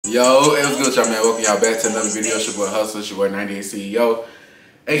Yo, it was good, y'all, man. Welcome y'all back to another video. It's your boy Hustle, it's your boy 98 CEO,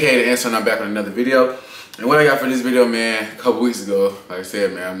 aka The Answer, and I'm back with another video. And what I got for this video, man, a couple weeks ago, like I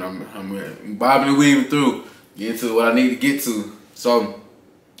said, man, I'm bobbing and weaving through, getting to what I need to get to. So,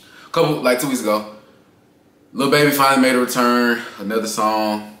 like 2 weeks ago, Lil Baby finally made a return, another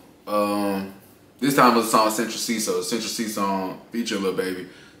song. This time it was a song Central C, so a Central C song featuring Lil Baby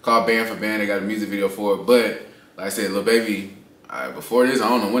called BAND4BAND. They got a music video for it, but like I said, Lil Baby. Before this, I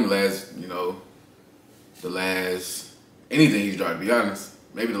don't know when anything he's dropped, to be honest.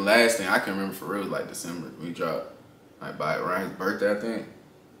 Maybe the last thing I can remember for real was like December when he dropped, like by around his birthday, I think.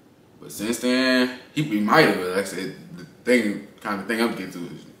 But since then, he might have, like I said, the kind of thing I'm getting to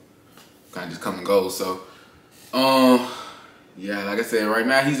is kind of just come and go. So, yeah, like I said, right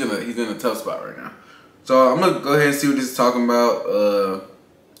now he's in a tough spot right now. So I'm gonna go ahead and see what this is talking about,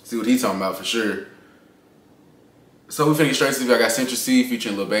 see what he's talking about for sure. So we finna get straight to the video. I got Central C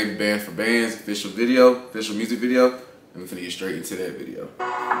featuring Lil Baby, BAND4BAND's official music video, and we finna get straight into that video.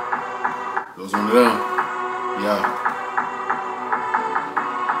 Those one of them. Yeah.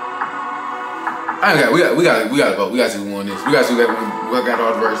 We gotta vote. We gotta see who won this. We gotta see who got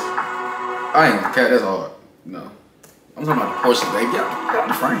all the verse. I ain't gonna cat, that's hard. No. I'm talking about the portion, baby. Get out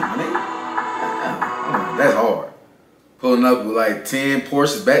the frame, my nigga. That's hard. Pulling up with like 10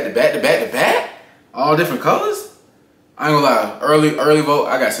 Porsches back to back. All different colors. I ain't gonna lie, early vote,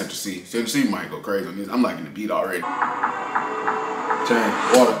 I got Central C. Central C might go crazy on this. I'm liking the beat already. Chain,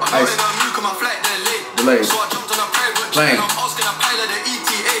 water, ice, delayed, plane.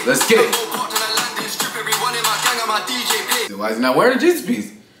 Let's get it. So why is he not wearing a Jesus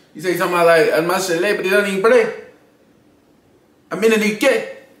piece? You say something like, I'm not sure, but he doesn't even play. I'm in the UK.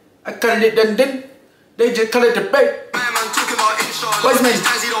 I call it done. They just call it the bay. What's name?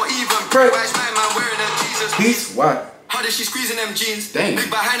 Peace? Why? How does she squeezing them jeans? Dang. Big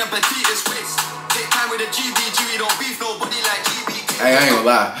behind a petite waist. Take time with a GBG, we don't beef nobody like GBK. Hey, I ain't gonna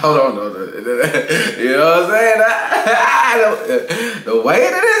lie. Hold on. You know what I'm saying? The way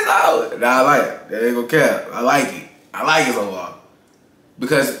that it's out. Nah, I like it. They ain't gonna care. I like it. I like it so far.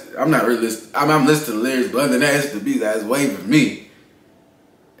 Because I'm not really listening. I'm listening to the lyrics, but other than that, it's the beat that's waving me.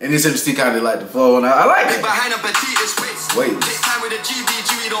 And this MC kind of like the flow, and I like it. Big behind a petite waist. Wait. Take time with a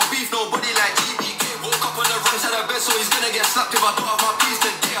GBG, we don't beef nobody like GBK. Woke up on the wrong side of bed, so he's gonna get slapped if I don't have my piece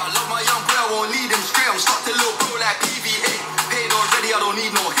today. I love my young boy, I won't lead him straight. I'm stuck to little bro like PVA. Paid already, I don't need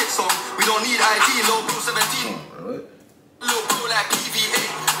no hit song. We don't need ID, little bro 17. What? Little bro like PVA.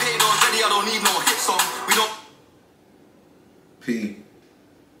 Paid already, I don't need no hit song. We don't. P.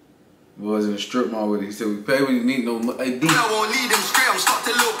 Boys in the strip mall with it. He said we pay when you need no ID. I won't lead him straight. I'm stuck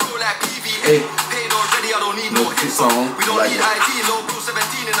to little bro like PVA. Paid already, I don't need no hit song. We don't need ID, little bro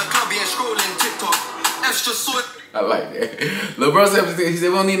 17 in the club, yeah, scrolling TikTok. Extra sort. I like that. Lil bro 17, he said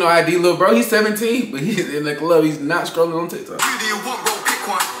we don't need no ID. Lil bro, he's 17, but he's in the club. He's not scrolling on TikTok. Who do you want, bro? Pick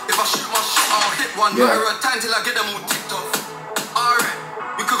one. If I shoot my shot, I'll hit one. Yeah. Matter of time till I get them all ticked off.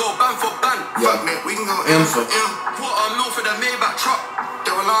 Alright, we could go band for band. Yeah. Fuck me, we can go M M for M. Put a mill for the Maybach truck.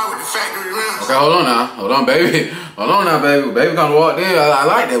 They were lying with the factory rims. Okay, hold on now. Hold on, baby. Hold on now, baby. Baby kind of walked in. I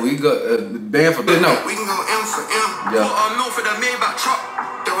like that. We got BAND4BAND. No. We can go M for M. Yeah. Put a mill for the Maybach truck.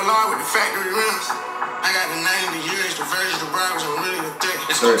 They were lying with the factory rims. I got the name, the years, the version, the bribes, I'm really the thing.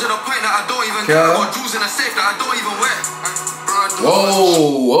 It's got to the point that I don't even care. I got jewels in a safe that I don't even wear.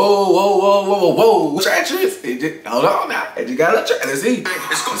 Whoa. Treacherous. Hold on now. You got a treacherous. Let's see.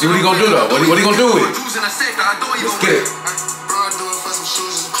 Let's see what he gonna do though. What he gonna do with it? Jewels in a safe that I don't even Let's get it. Bro, I do it for some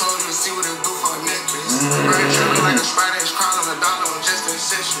shoes and clothes and see what it do for a necklace. Bird tripping like a spider, it's crawling on $1 on just an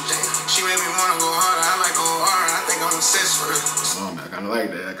accessory. She made me wanna go harder. I like go harder. I think I'm obsessed with it. Oh man, I kinda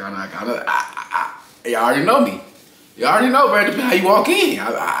like that. You already know me. You already know, bro. Depending how you walk in.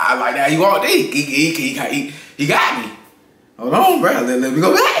 I like that how you walked in. He got me. Hold on, bro. Let me go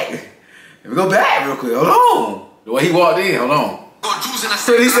back. Let me go back real quick. Hold on. The way he walked in. Hold on.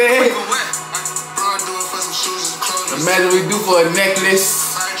 So he said. Imagine we do for a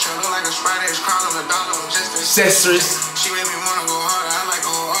necklace. Accessories.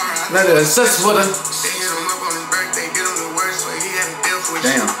 Another accessory for the.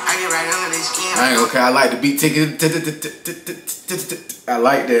 Damn. I ain't okay. I like the beat ticket. I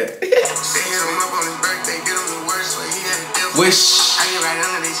like that. Wish.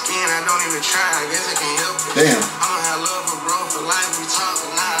 Damn.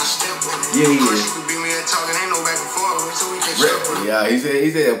 Yeah, he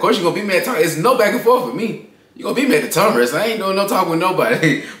said, of course you gonna be mad talking. It's no back and forth with me. You gonna be mad at Tom Rest. I ain't doing no talk with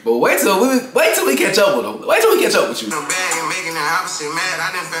nobody. But wait till we catch up with him. Wait till we catch up with you. No bag and making the opposite mad.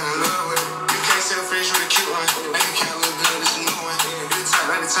 I done fell in love with it. You can't sell fish with a cute one. Like you can't look good, it's a new one. Good type,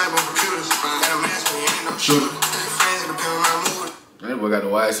 like the type of computers. Got a mask when you ain't no shooter. Friends depend on my mood. That boy got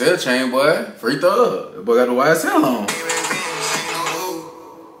the YSL chain, boy. Free thug. That boy got the YSL on.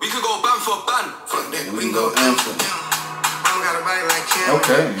 We could go band for band. Fuck that. We can go answer.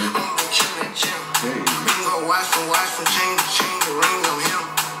 Okay. We can go watch from chain to chain, the ring on him.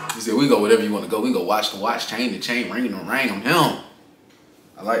 He said we go whatever you want to go. We can go watch to watch, chain to chain, ring to ring on him.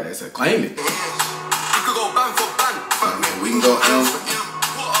 I like that. Said claim it. We could go band for band. Fuck that. We can go answer.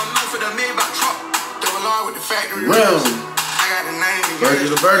 Put on low for the Maybach truck. Double R with the factory rims. I got the 90.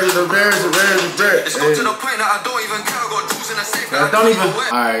 The bears. It's got to the point that I don't even care. I got jewels in the safe. I don't even.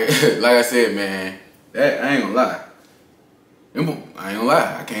 Alright, like I said, man, that I ain't gonna lie. I ain't gonna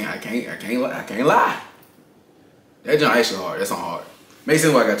lie. I can't lie. That jump actually hard. That's not hard. Makes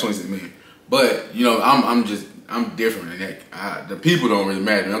sense why I got 26 million. But you know, I'm different than that. The people don't really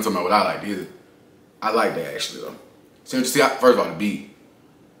matter. I'm talking about what I like either. I like that actually though. So see, first of all, the beat.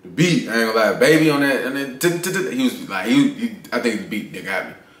 I ain't gonna lie, baby on that, and then he was like, I think the beat that got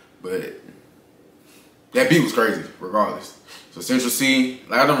me, but that beat was crazy regardless. So Central C,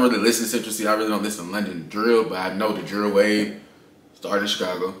 like I don't really listen to Central C. I really don't listen to London drill, but I know the drill wave started in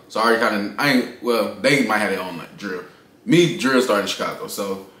Chicago. So I already well, they might have their own like, drill. Me, drill started in Chicago,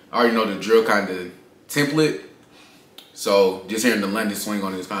 so I already know the drill kind of template. So just hearing the London swing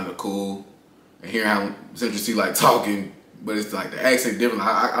on it is kind of cool, and hearing how Central C like talking. But it's like the accent different.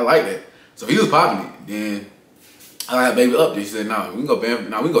 I like that. So he was popping it. Then I got baby up there. He said, "No, we can go band.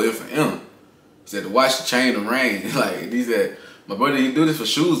 No, we can go in for him." He said to watch the chain and ring. Like he said, my brother, he do this for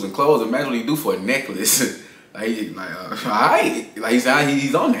shoes and clothes. Imagine what he do for a necklace. Alright. Like he said,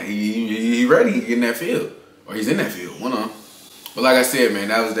 he's on that. He ready to get in that field, or he's in that field. One of them. But like I said, man,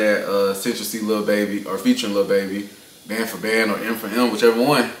 that was that Central C Lil Baby or featuring Lil Baby, Band for Band or M for M, whichever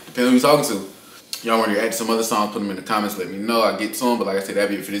one, depending on who you're talking to. Y'all want to add some other songs, put them in the comments, let me know. I'll get to them. But like I said, that'll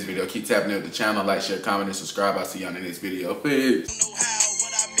be it for this video. Keep tapping in with the channel. Like, share, comment, and subscribe. I'll see y'all in the next video. Peace.